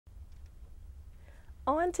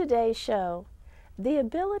On today's show, the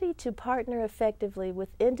ability to partner effectively with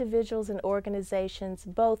individuals and organizations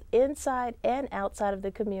both inside and outside of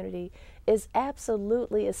the community is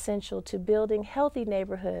absolutely essential to building healthy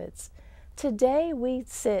neighborhoods. Today, we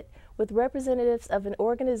sit with representatives of an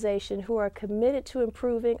organization who are committed to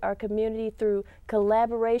improving our community through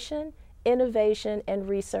collaboration, innovation, and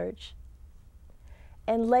research.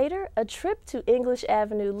 And later, a trip to English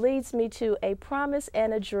Avenue leads me to a promise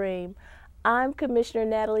and a dream. I'm Commissioner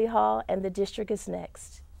Natalie Hall, and the district is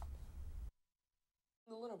next.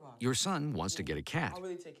 Your son wants to get a cat,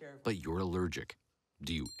 but you're allergic.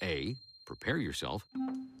 Do you A, prepare yourself,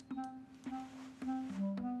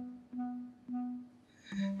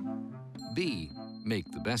 B,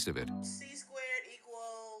 make the best of it, C squared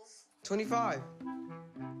equals 25.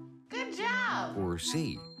 Good job. or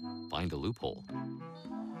C, find a loophole?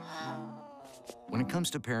 When it comes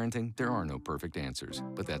to parenting, there are no perfect answers,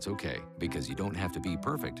 but that's okay, because you don't have to be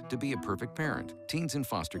perfect to be a perfect parent. Teens in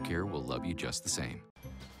foster care will love you just the same.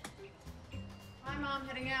 Hi, Mom,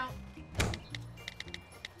 heading out.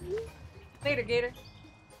 Later, Gator.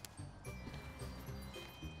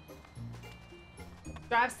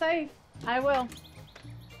 Drive safe. I will.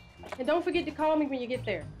 And don't forget to call me when you get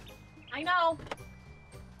there. I know.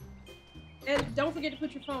 And don't forget to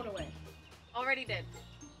put your phone away. Already did.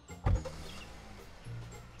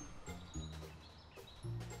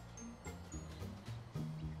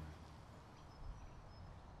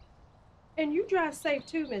 And you drive safe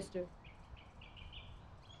too, mister.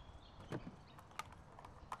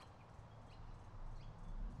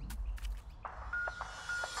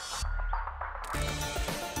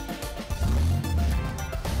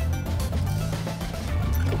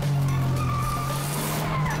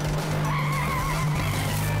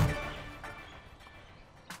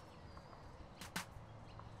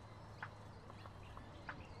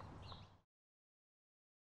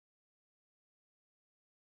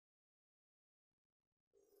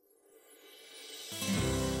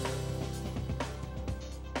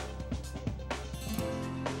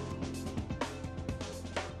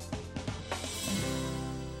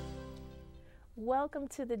 Welcome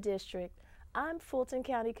to the district. I'm Fulton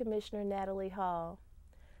County Commissioner Natalie Hall.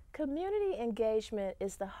 Community engagement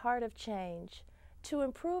is the heart of change. To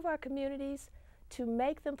improve our communities, to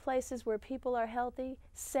make them places where people are healthy,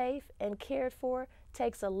 safe, and cared for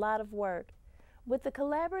takes a lot of work. With the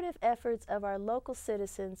collaborative efforts of our local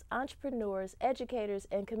citizens, entrepreneurs, educators,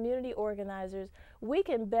 and community organizers, we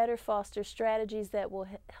can better foster strategies that will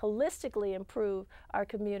holistically improve our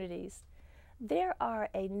communities. There are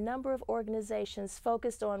a number of organizations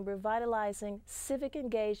focused on revitalizing civic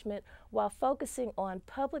engagement while focusing on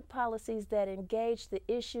public policies that engage the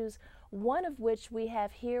issues, one of which we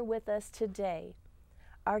have here with us today.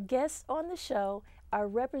 Our guests on the show are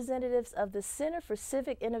representatives of the Center for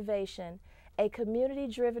Civic Innovation, a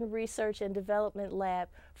community-driven research and development lab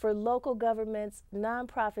for local governments,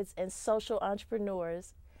 nonprofits, and social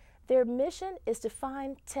entrepreneurs. Their mission is to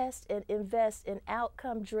find, test, and invest in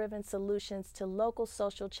outcome-driven solutions to local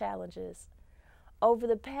social challenges. Over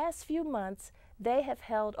the past few months, they have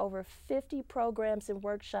held over 50 programs and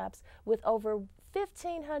workshops with over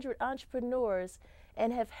 1,500 entrepreneurs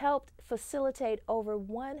and have helped facilitate over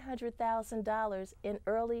 $100,000 in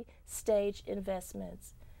early stage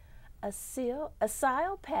investments.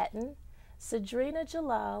 Asil Patton, Sadrina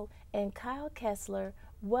Jalal, and Kyle Kessler,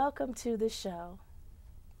 welcome to the show.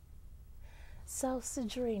 So,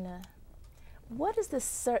 Sadrina, what is the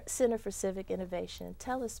Center for Civic Innovation?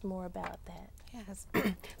 Tell us more about that. Yes.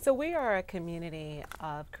 So we are a community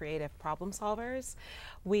of creative problem solvers.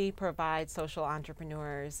 We provide social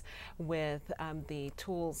entrepreneurs with the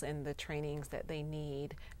tools and the trainings that they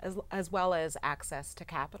need, as well as access to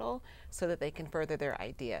capital so that they can further their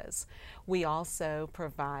ideas. We also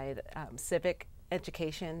provide civic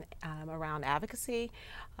education around advocacy.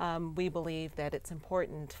 We believe that it's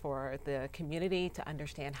important for the community to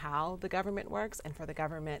understand how the government works and for the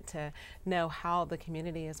government to know how the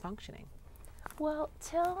community is functioning. Well,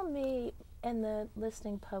 tell me and the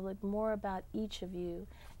listening public more about each of you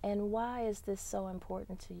and why is this so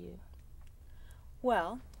important to you?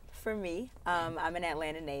 Well, for me, I'm an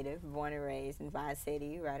Atlanta native, born and raised in Vine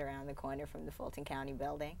City, right around the corner from the Fulton County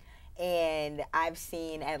building. And I've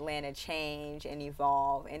seen Atlanta change and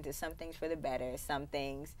evolve into some things for the better, some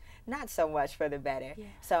things not so much for the better. Yeah.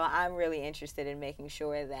 So I'm really interested in making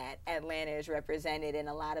sure that Atlanta is represented in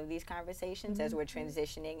a lot of these conversations as we're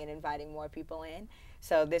transitioning and inviting more people in.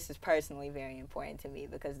 So this is personally very important to me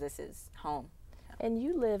because this is home. And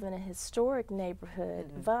you live in a historic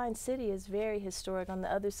neighborhood. Vine City is very historic on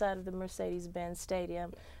the other side of the Mercedes-Benz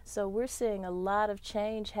Stadium. So we're seeing a lot of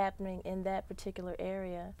change happening in that particular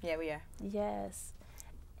area. Yeah, we are. Yes.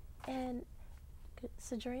 And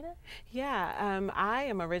Sadrina? Yeah, I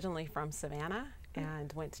am originally from Savannah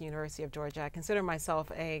and went to University of Georgia. I consider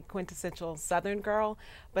myself a quintessential Southern girl,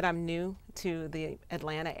 but I'm new to the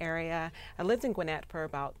Atlanta area. I lived in Gwinnett for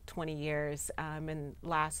about 20 years, and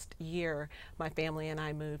last year my family and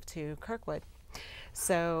I moved to Kirkwood.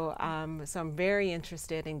 So, so I'm very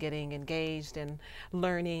interested in getting engaged and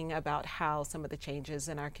learning about how some of the changes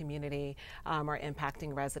in our community are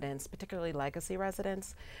impacting residents, particularly legacy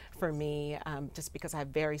residents. For me, just because I have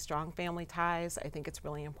very strong family ties, I think it's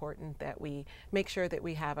really important that we make sure that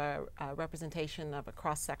we have a representation of a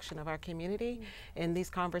cross-section of our community in these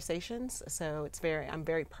conversations. So I'm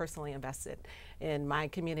very personally invested in my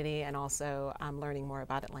community, and also learning more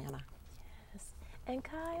about Atlanta. Yes. And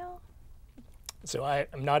Kyle? So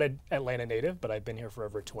I'm not an Atlanta native, but I've been here for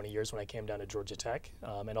over 20 years when I came down to Georgia Tech.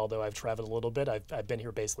 And although I've traveled a little bit, I've been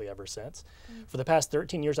here basically ever since. For the past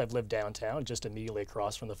 13 years, I've lived downtown, just immediately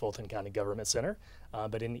across from the Fulton County Government Center,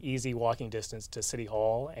 but in easy walking distance to City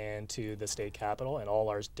Hall and to the state capitol and all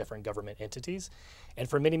our different government entities. And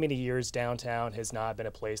for many, many years, downtown has not been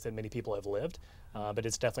a place that many people have lived, but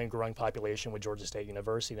it's definitely a growing population with Georgia State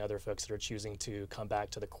University and other folks that are choosing to come back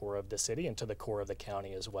to the core of the city and to the core of the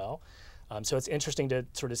county as well. So it's interesting to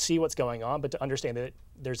sort of see what's going on, but to understand that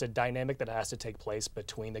there's a dynamic that has to take place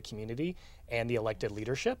between the community and the elected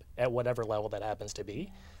leadership at whatever level that happens to be,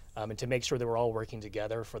 and to make sure that we're all working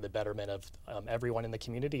together for the betterment of everyone in the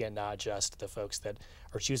community, and not just the folks that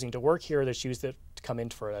are choosing to work here, that choose to come in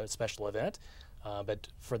for a special event. But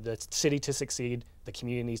for the city to succeed, the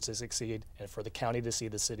community needs to succeed, and for the county to see,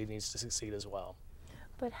 the city needs to succeed as well.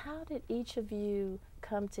 But how did each of you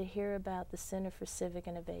come to hear about the Center for Civic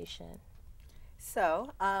Innovation?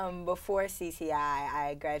 So, before CCI,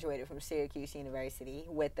 I graduated from Syracuse University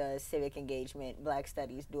with a Civic Engagement Black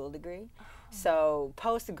Studies dual degree. So,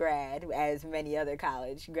 post-grad, as many other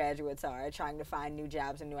college graduates are, trying to find new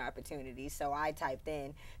jobs and new opportunities. So, I typed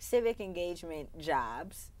in Civic Engagement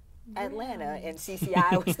Jobs Atlanta, and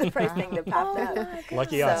CCI was the first thing that popped up.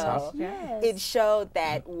 Lucky us, huh? Yes. It showed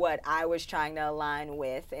that what I was trying to align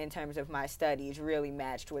with in terms of my studies really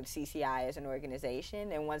matched with CCI as an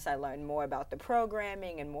organization. And once I learned more about the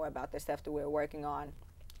programming and more about the stuff that we were working on,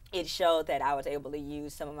 it showed that I was able to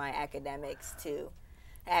use some of my academics to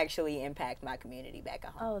actually impact my community back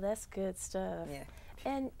at home. Oh, that's good stuff. Yeah.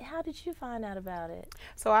 And how did you find out about it?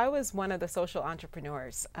 So I was one of the social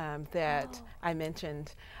entrepreneurs that I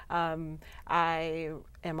mentioned. I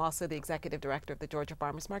am also the executive director of the Georgia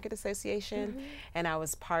Farmers Market Association, and I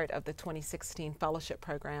was part of the 2016 fellowship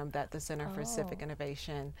program that the Center for Civic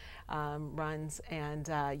Innovation runs. And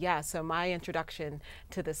yeah, so my introduction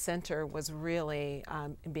to the center was really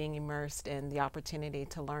being immersed in the opportunity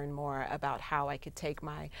to learn more about how I could take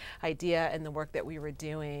my idea and the work that we were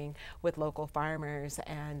doing with local farmers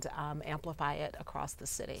and amplify it across the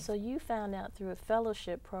city. So you found out through a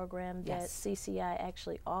fellowship program that CCI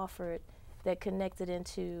actually offered that connected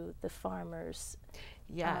into the farmers.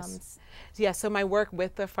 Yes. Yeah, so my work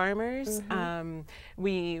with the farmers,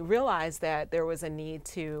 we realized that there was a need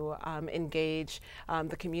to engage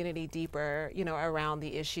the community deeper, you know, around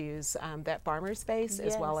the issues that farmers face,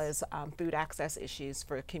 as well as food access issues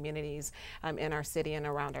for communities in our city and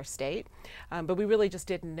around our state. But we really just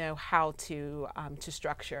didn't know how to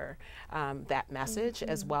structure that message,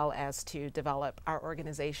 as well as to develop our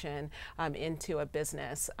organization into a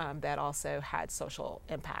business that also had social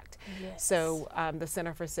impact. So the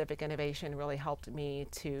Center for Civic Innovation really helped me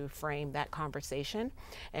to frame that conversation,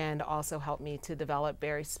 and also helped me to develop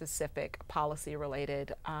very specific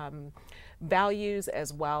policy-related values,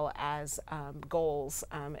 as well as goals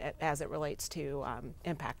as it relates to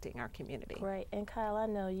impacting our community. Right, and Kyle, I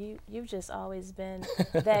know you've just always been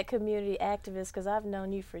that community activist, because I've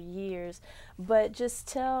known you for years, but just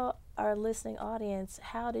tell our listening audience,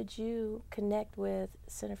 how did you connect with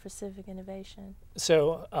Center for Civic Innovation?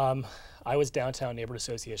 So I was Downtown Neighborhood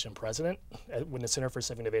Association president when the Center for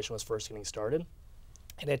Civic Innovation was first getting started.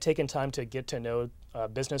 It had taken time to get to know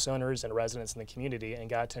business owners and residents in the community, and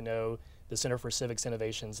got to know the Center for Civic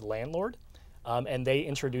Innovation's landlord, And they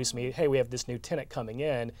introduced me, hey, we have this new tenant coming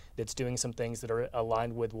in that's doing some things that are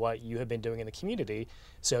aligned with what you have been doing in the community.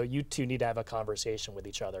 So you two need to have a conversation with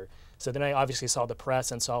each other. So then I obviously saw the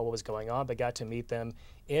press and saw what was going on, but got to meet them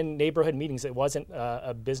in neighborhood meetings. It wasn't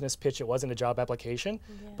a business pitch, it wasn't a job application,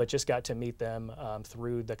 but just got to meet them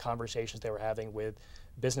through the conversations they were having with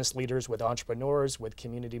business leaders, with entrepreneurs, with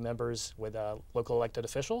community members, with local elected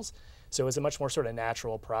officials. So it was a much more sort of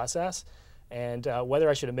natural process. And whether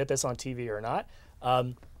I should admit this on TV or not,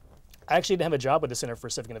 I actually didn't have a job with the Center for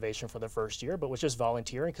Civic Innovation for the first year, but was just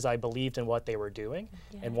volunteering because I believed in what they were doing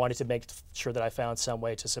and wanted to make sure that I found some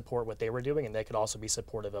way to support what they were doing and they could also be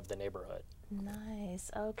supportive of the neighborhood.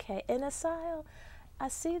 Nice, okay. And Asile, I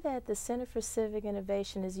see that the Center for Civic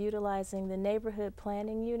Innovation is utilizing the Neighborhood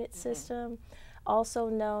Planning Unit system, also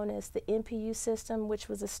known as the NPU system, which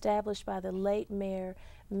was established by the late Mayor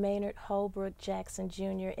Maynard Holbrook Jackson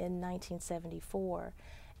Jr. in 1974.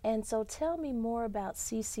 And so tell me more about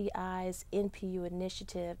CCI's NPU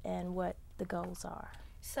initiative and what the goals are.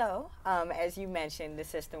 So, as you mentioned, the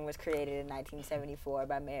system was created in 1974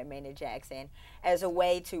 by Mayor Maynard Jackson as a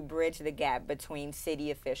way to bridge the gap between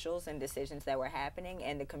city officials and decisions that were happening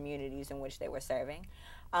and the communities in which they were serving.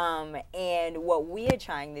 And what we are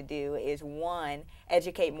trying to do is, one,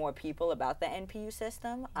 educate more people about the NPU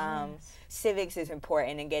system. Civics is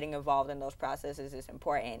important, and getting involved in those processes is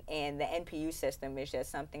important. And the NPU system is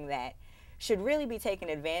just something that should really be taken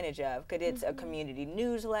advantage of because it's a community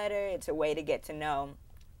newsletter. It's a way to get to know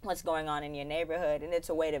what's going on in your neighborhood, and it's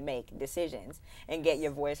a way to make decisions and get your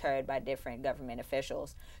voice heard by different government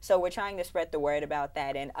officials. So we're trying to spread the word about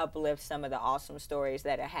that and uplift some of the awesome stories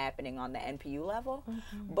that are happening on the NPU level.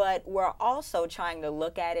 But we're also trying to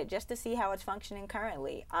look at it just to see how it's functioning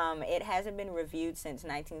currently. It hasn't been reviewed since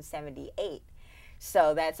 1978,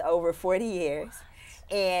 so that's over 40 years.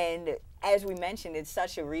 And as we mentioned, it's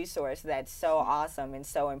such a resource that's so awesome and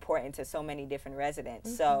so important to so many different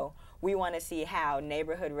residents. So we want to see how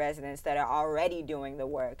neighborhood residents that are already doing the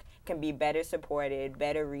work can be better supported,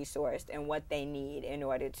 better resourced, and what they need in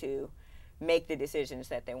order to make the decisions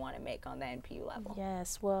that they want to make on the NPU level.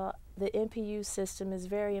 Yes, well, the NPU system is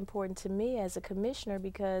very important to me as a commissioner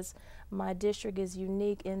because my district is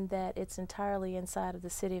unique in that it's entirely inside of the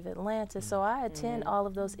city of Atlanta. So I attend all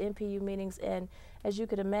of those NPU meetings, and as you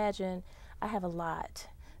could imagine, I have a lot.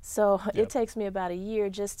 So it takes me about a year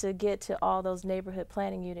just to get to all those neighborhood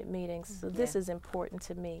planning unit meetings. So this is important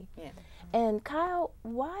to me. And Kyle,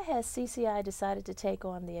 why has CCI decided to take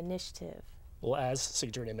on the initiative? Well, as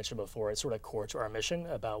Secretary mentioned before, it's sort of core to our mission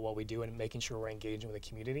about what we do and making sure we're engaging with the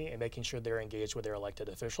community and making sure they're engaged with their elected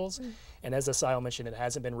officials. And as Asile mentioned, it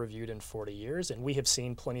hasn't been reviewed in 40 years, and we have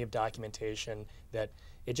seen plenty of documentation that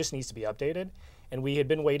it just needs to be updated. And we had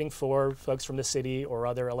been waiting for folks from the city or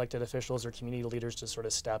other elected officials or community leaders to sort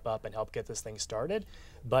of step up and help get this thing started.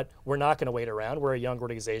 But we're not going to wait around. We're a young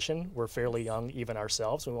organization. We're fairly young even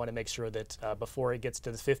ourselves. We want to make sure that before it gets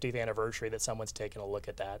to the 50th anniversary that someone's taken a look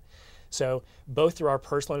at that. So both through our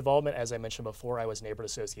personal involvement, as I mentioned before, I was Neighborhood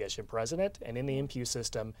Association president, and in the NPU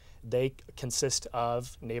system, they consist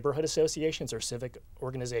of neighborhood associations or civic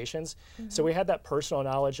organizations. So we had that personal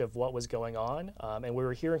knowledge of what was going on, and we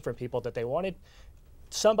were hearing from people that they wanted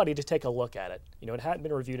somebody to take a look at it. You know, it hadn't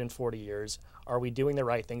been reviewed in 40 years. Are we doing the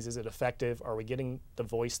right things? Is it effective? Are we getting the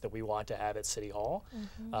voice that we want to have at City Hall?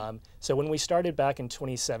 So when we started back in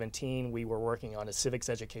 2017, we were working on a civics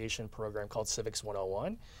education program called Civics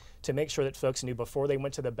 101 to make sure that folks knew before they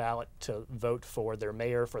went to the ballot to vote for their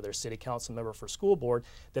mayor, for their city council member, for school board,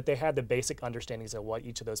 that they had the basic understandings of what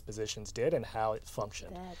each of those positions did and how it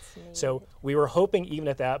functioned. So we were hoping even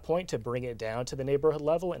at that point to bring it down to the neighborhood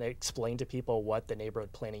level and explain to people what the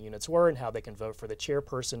neighborhood planning units were and how they can vote for the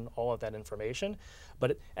chairperson, all of that information.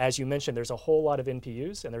 But as you mentioned, there's a whole lot of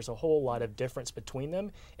NPUs and there's a whole lot of difference between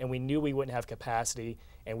them, and we knew we wouldn't have capacity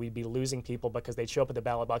and we'd be losing people because they'd show up at the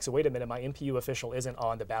ballot box and wait a minute, my NPU official isn't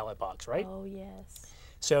on the ballot box, right? Oh, yes.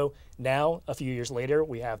 So now, a few years later,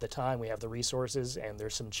 we have the time, we have the resources, and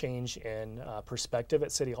there's some change in perspective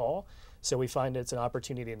at City Hall. So we find it's an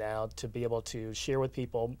opportunity now to be able to share with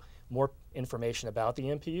people more information about the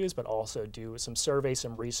NPUs, but also do some surveys,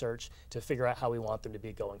 some research to figure out how we want them to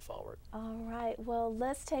be going forward. All right, well,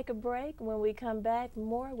 let's take a break. When we come back,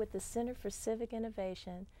 more with the Center for Civic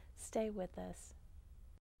Innovation. Stay with us.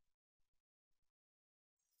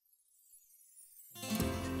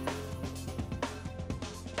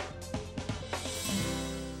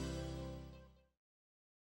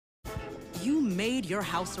 You made your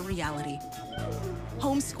house a reality.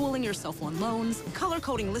 Homeschooling yourself on loans,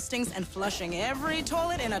 color-coding listings, and flushing every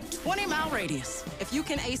toilet in a 20-mile radius. If you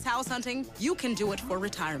can ace house hunting, you can do it for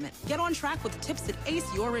retirement. Get on track with tips at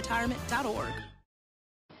aceyourretirement.org.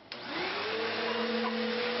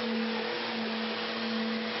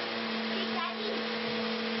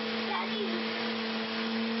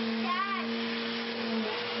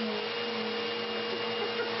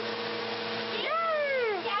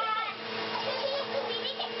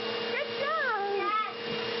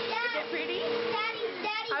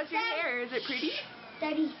 How's your hair? Is it pretty?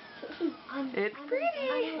 Daddy. It's pretty.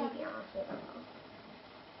 Maybe I'll sit alone.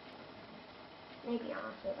 Maybe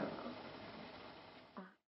I'll sit alone.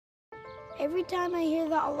 Every time I hear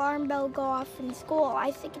the alarm bell go off in school, I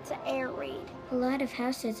think it's an air raid. A lot of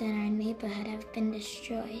houses in our neighborhood have been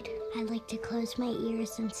destroyed. I like to close my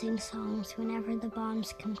ears and sing songs whenever the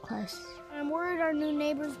bombs come close. I'm worried our new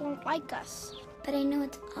neighbors won't like us. But I know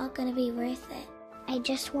it's all gonna be worth it. I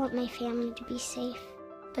just want my family to be safe.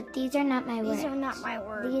 But these are not my words. These are not my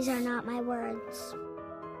words. These are not my words.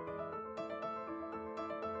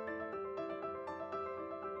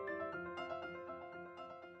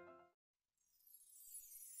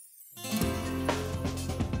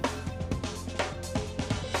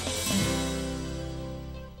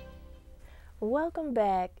 Welcome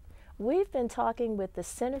back. We've been talking with the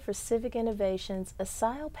Center for Civic Innovation's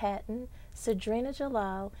Asail Patton, Sadrina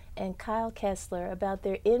Jalal, and Kyle Kessler about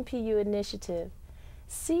their NPU initiative.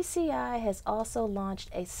 CCI has also launched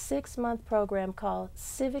a 6-month program called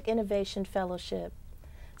Civic Innovation Fellowship.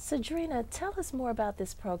 Sadrina, tell us more about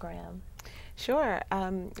this program. Sure.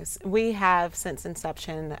 We have, since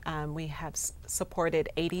inception, we have supported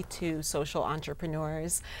 82 social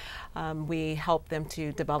entrepreneurs. We help them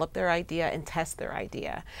to develop their idea and test their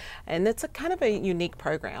idea. And it's a kind of a unique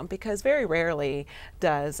program because very rarely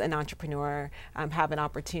does an entrepreneur have an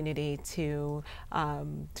opportunity to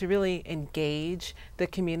really engage the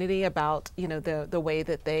community about, you know, the way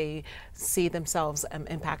that they see themselves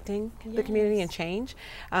impacting the community and change.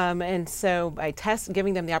 And so by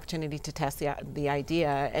giving them the opportunity to test the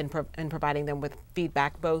idea and providing them with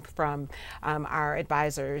feedback both from our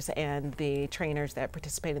advisors and the trainers that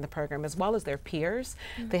participate in the program as well as their peers,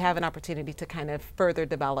 they have an opportunity to kind of further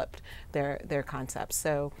develop their concepts.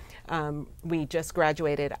 So we just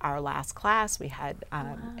graduated our last class. We had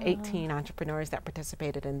 18 entrepreneurs that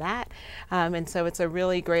participated in that. And so it's a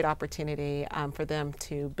really great opportunity for them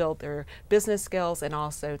to build their business skills and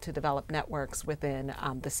also to develop networks within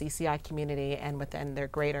the CCI community and within their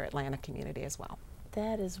greater Atlanta community as well.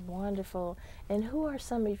 That is wonderful. And who are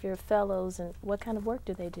some of your fellows and what kind of work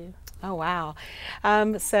do they do? Oh, wow.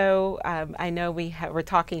 I know we were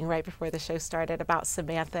talking right before the show started about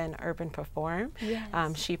Samantha and Urban Perform.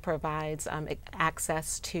 Yes. She provides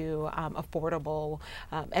access to affordable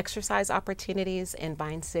exercise opportunities in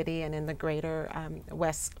Vine City and in the greater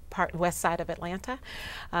west side of Atlanta.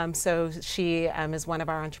 So she is one of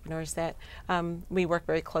our entrepreneurs that we work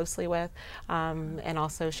very closely with. And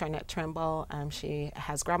also Charnette Trimble, she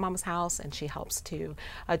has Grandmama's House, and she helps to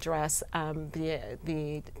address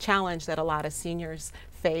the challenge that a lot of seniors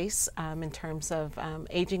face in terms of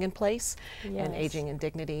aging in place and aging in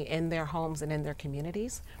dignity in their homes and in their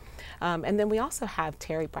communities. And then we also have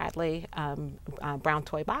Terry Bradley, Brown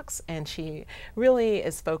Toy Box, and she really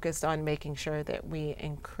is focused on making sure that we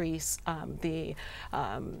increase the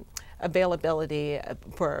availability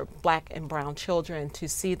for Black and Brown children to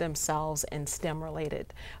see themselves in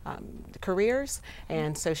STEM-related careers.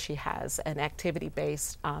 And so she has an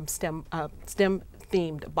activity-based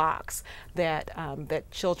STEM-themed box that that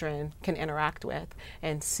children can interact with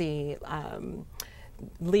and see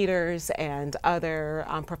leaders and other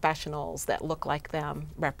professionals that look like them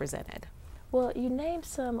represented. Well, you named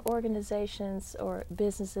some organizations or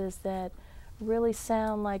businesses that really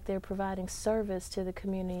sound like they're providing service to the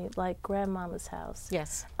community, like Grandmama's House.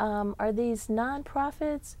 Yes. Are these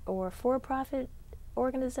nonprofits or for-profit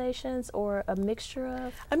organizations or a mixture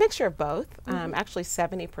of? A mixture of both. Actually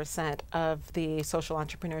 70% of the social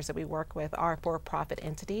entrepreneurs that we work with are for-profit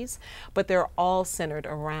entities, but they're all centered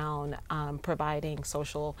around providing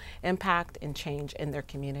social impact and change in their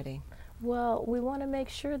community. Well, we want to make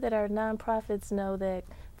sure that our nonprofits know that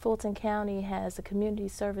Fulton County has a community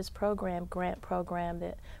service program, grant program,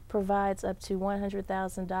 that provides up to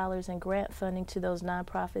 $100,000 in grant funding to those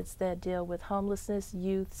nonprofits that deal with homelessness,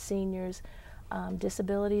 youth, seniors,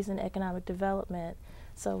 disabilities, and economic development.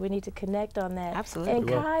 So we need to connect on that. Absolutely. And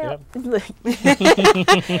Kyle,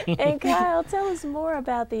 and Kyle, tell us more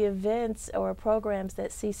about the events or programs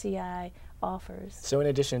that CCI offers. So in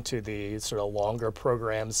addition to the sort of longer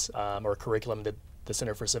programs or curriculum that the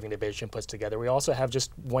Center for Civic Innovation puts together. We also have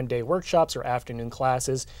just one-day workshops or afternoon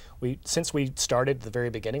classes. Since we started at the very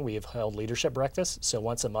beginning, we have held leadership breakfasts. So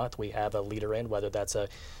once a month we have a leader in, whether that's a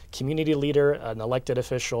community leader, an elected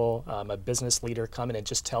official, a business leader, come in and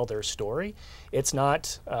just tell their story. It's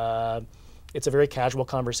not, it's a very casual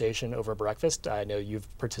conversation over breakfast. I know you've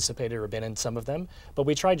participated or been in some of them, but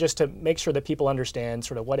we try just to make sure that people understand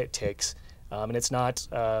sort of what it takes. And it's not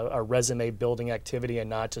a resume building activity and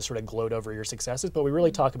not to sort of gloat over your successes, but we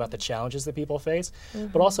really talk about the challenges that people face,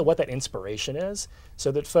 but also what that inspiration is,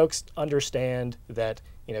 so that folks understand that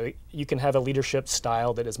you can have a leadership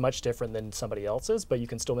style that is much different than somebody else's, but you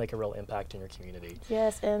can still make a real impact in your community.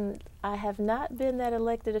 Yes, and I have not been that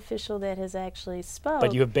elected official that has actually spoke.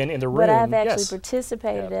 But you have been in the room. But I've actually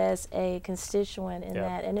participated as a constituent in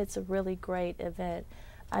that, and it's a really great event.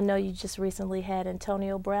 I know you just recently had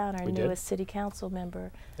Antonio Brown, our newest city council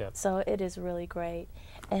member, so it is really great.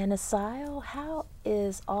 And Asile, how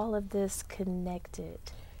is all of this connected?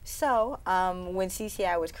 So when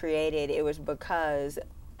CCI was created, it was because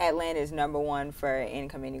Atlanta is #1 for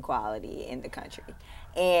income inequality in the country.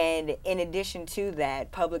 And in addition to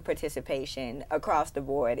that, public participation across the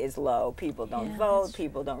board is low. People don't vote.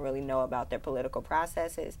 People don't really know about their political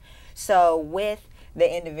processes. So with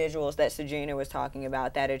the individuals that Sojourner was talking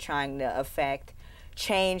about that are trying to affect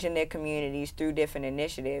change in their communities through different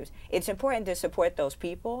initiatives, it's important to support those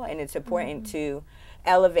people, and it's important to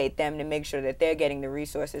elevate them to make sure that they're getting the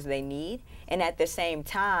resources they need. And at the same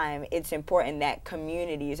time, it's important that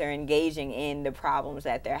communities are engaging in the problems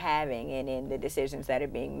that they're having and in the decisions that are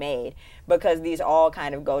being made, because these all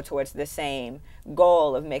kind of go towards the same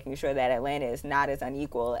goal of making sure that Atlanta is not as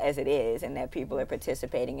unequal as it is, and that people are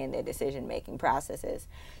participating in their decision-making processes.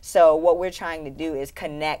 So what we're trying to do is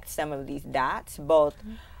connect some of these dots, both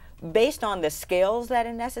based on the skills that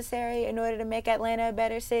are necessary in order to make Atlanta a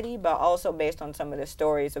better city, but also based on some of the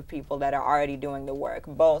stories of people that are already doing the work,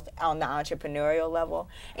 both on the entrepreneurial level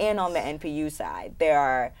and on the NPU side. There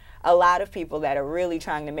are a lot of people that are really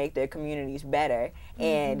trying to make their communities better,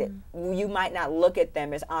 and you might not look at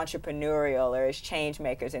them as entrepreneurial or as change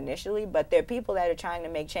makers initially, but they're people that are trying to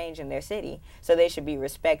make change in their city, so they should be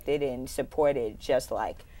respected and supported just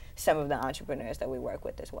like some of the entrepreneurs that we work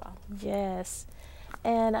with as well. Yes.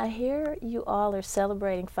 And I hear you all are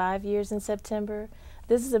celebrating 5 years in September.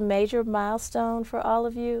 This is a major milestone for all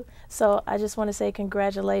of you, so I just want to say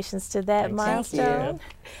congratulations to that milestone.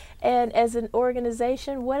 And as an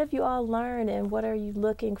organization, what have you all learned, and what are you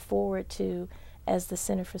looking forward to as the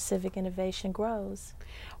Center for Civic Innovation grows?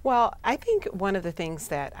 Well, I think one of the things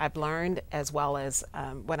that I've learned, as well as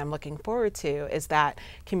what I'm looking forward to, is that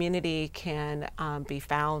community can be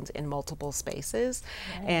found in multiple spaces,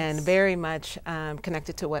 and very much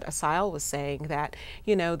connected to what Asile was saying, that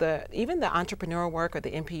even the entrepreneurial work or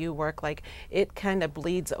the NPU work, like it kind of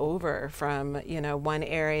bleeds over from one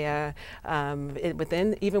area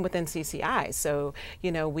even within CCI. So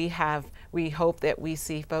we hope that we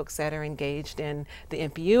see folks that are engaged in the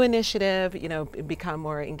NPU initiative, become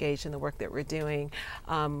more engaged in the work that we're doing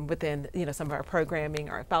within some of our programming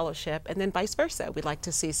or our fellowship, and then vice versa. We'd like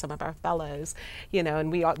to see some of our fellows,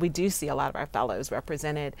 and we do see a lot of our fellows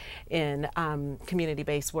represented in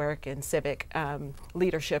community-based work and civic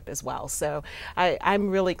leadership as well. So I'm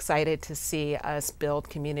really excited to see us build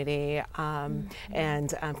community and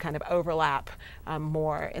kind of overlap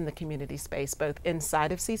more in the community space, both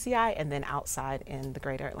inside of CCI and then outside in the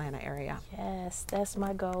greater Atlanta area. Yes, that's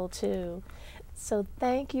my goal too. So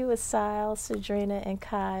thank you, Asile, Sadrina, and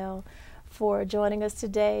Kyle, for joining us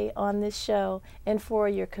today on this show, and for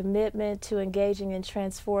your commitment to engaging and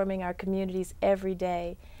transforming our communities every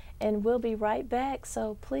day. And we'll be right back,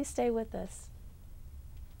 so please stay with us.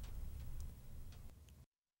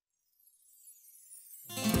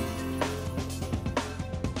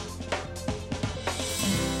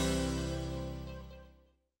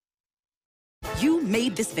 You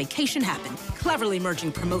made this vacation happen, cleverly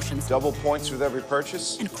merging promotions, double points with every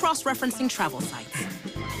purchase, and cross-referencing travel sites.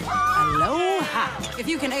 Aloha! If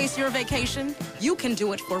you can ace your vacation, you can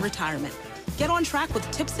do it for retirement. Get on track with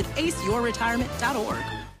tips at aceyourretirement.org.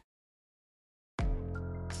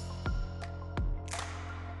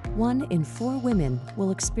 1 in 4 women will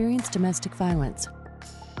experience domestic violence.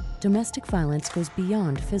 Domestic violence goes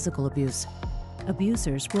beyond physical abuse.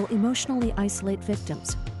 Abusers will emotionally isolate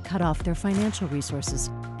victims, cut off their financial resources,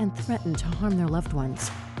 and threaten to harm their loved ones.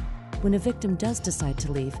 When a victim does decide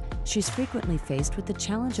to leave, she's frequently faced with the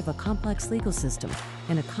challenge of a complex legal system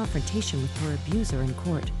and a confrontation with her abuser in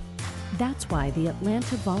court. That's why the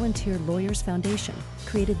Atlanta Volunteer Lawyers Foundation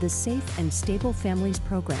created the Safe and Stable Families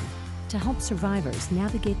Program to help survivors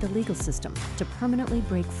navigate the legal system to permanently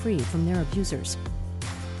break free from their abusers.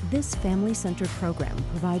 This family-centered program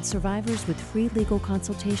provides survivors with free legal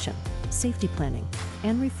consultation, safety planning,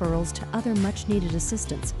 and referrals to other much-needed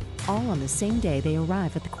assistance, all on the same day they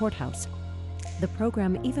arrive at the courthouse. The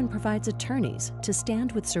program even provides attorneys to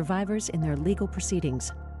stand with survivors in their legal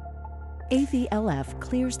proceedings. AVLF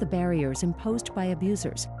clears the barriers imposed by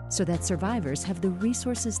abusers so that survivors have the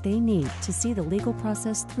resources they need to see the legal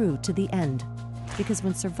process through to the end. Because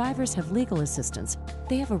when survivors have legal assistance,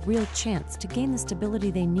 they have a real chance to gain the stability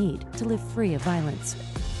they need to live free of violence.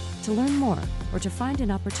 To learn more or to find an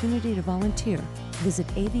opportunity to volunteer, visit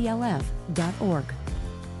avlf.org.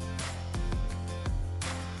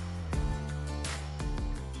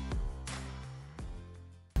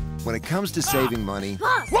 When it comes to saving money,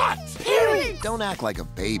 What? don't act like a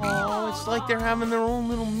baby. Oh, it's like they're having their own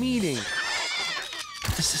little meeting.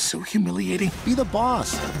 This is so humiliating. Be the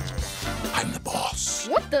boss. I'm the boss.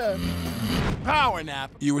 What the? Power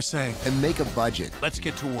nap. You were saying. And make a budget. Let's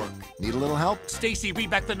get to work. Need a little help? Stacy,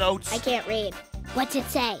 read back the notes. I can't read. What's it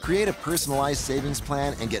say? Create a personalized savings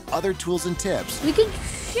plan and get other tools and tips We can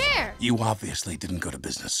share. You obviously didn't go to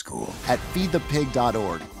business school. at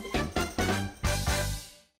feedthepig.org.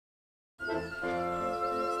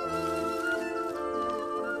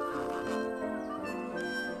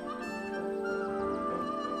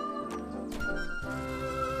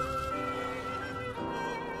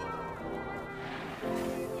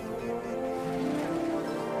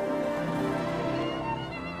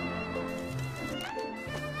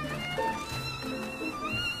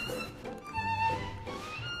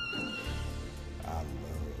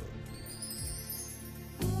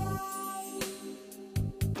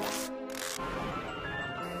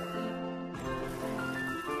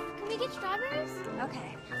 Can we get strawberries?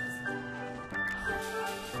 Okay.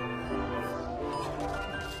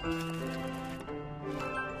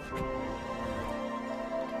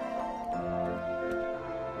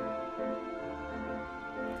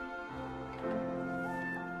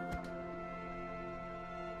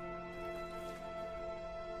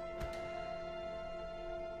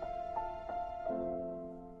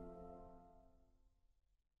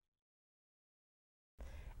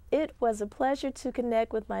 It was a pleasure to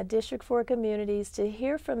connect with my District 4 communities, to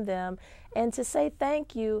hear from them, and to say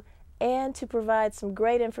thank you, and to provide some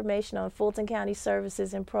great information on Fulton County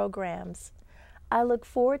services and programs. I look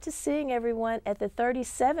forward to seeing everyone at the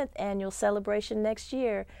 37th annual celebration next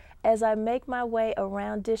year as I make my way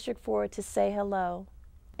around District 4 to say hello.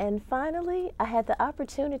 And finally, I had the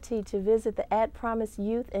opportunity to visit the At Promise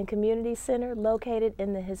Youth and Community Center located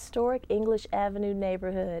in the historic English Avenue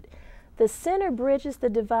neighborhood. The center bridges the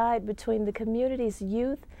divide between the community's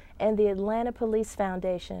youth and the Atlanta Police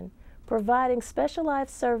Foundation, providing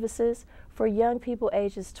specialized services for young people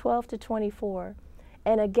ages 12 to 24,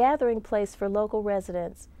 and a gathering place for local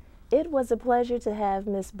residents. It was a pleasure to have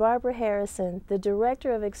Ms. Barbara Harrison, the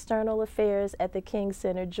Director of External Affairs at the King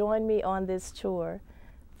Center, join me on this tour.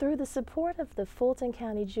 Through the support of the Fulton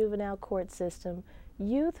County Juvenile Court System,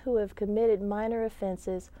 youth who have committed minor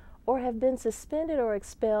offenses or have been suspended or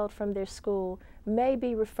expelled from their school may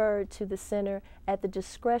be referred to the center at the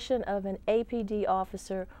discretion of an APD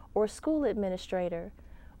officer or school administrator.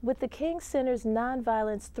 With the King Center's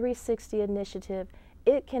Nonviolence 360 initiative,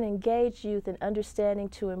 it can engage youth in understanding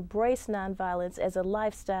to embrace nonviolence as a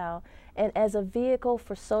lifestyle and as a vehicle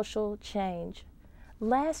for social change.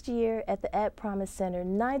 Last year at the At Promise Center,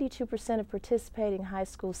 92% of participating high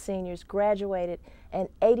school seniors graduated, and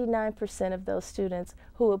 89% of those students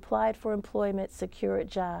who applied for employment secured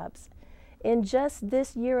jobs. In just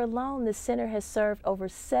this year alone, the center has served over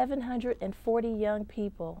 740 young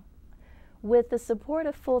people. With the support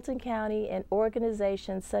of Fulton County and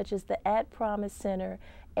organizations such as the At Promise Center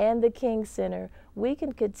and the King Center, we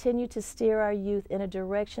can continue to steer our youth in a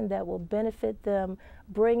direction that will benefit them,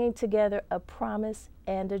 bringing together a promise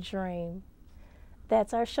and a dream.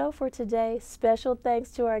 That's our show for today. Special thanks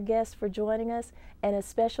to our guests for joining us, and a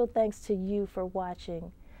special thanks to you for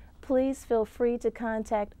watching. Please feel free to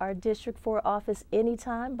contact our District 4 office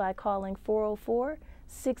anytime by calling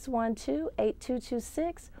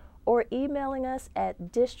 404-612-8226 or emailing us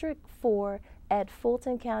at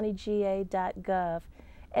district4@fultoncountyga.gov.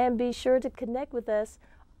 And be sure to connect with us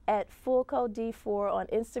at FullCodeD4 on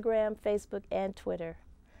Instagram, Facebook, and Twitter.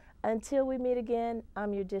 Until we meet again,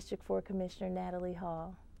 I'm your District 4 Commissioner, Natalie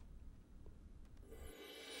Hall.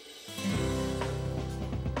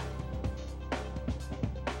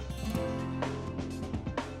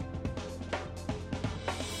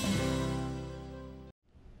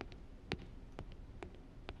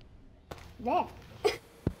 There.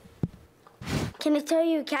 Can I tell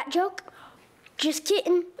you a cat joke? Just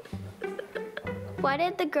kidding. Why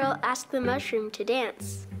did the girl ask the mushroom to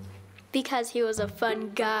dance? Because he was a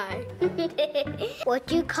fun guy. What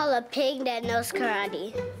do you call a pig that knows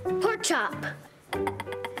karate? Pork chop.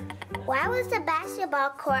 Why was the basketball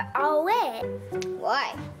court all wet?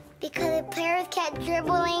 Why? Because the players kept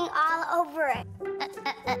dribbling all over it.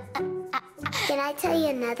 Can I tell you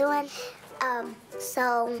another one?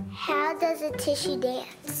 So how does a tissue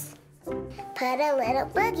dance? Put a little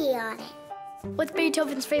boogie on it. What's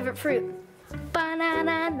Beethoven's favorite fruit?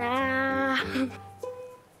 Banana.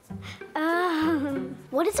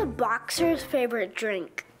 What is a boxer's favorite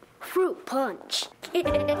drink? Fruit punch.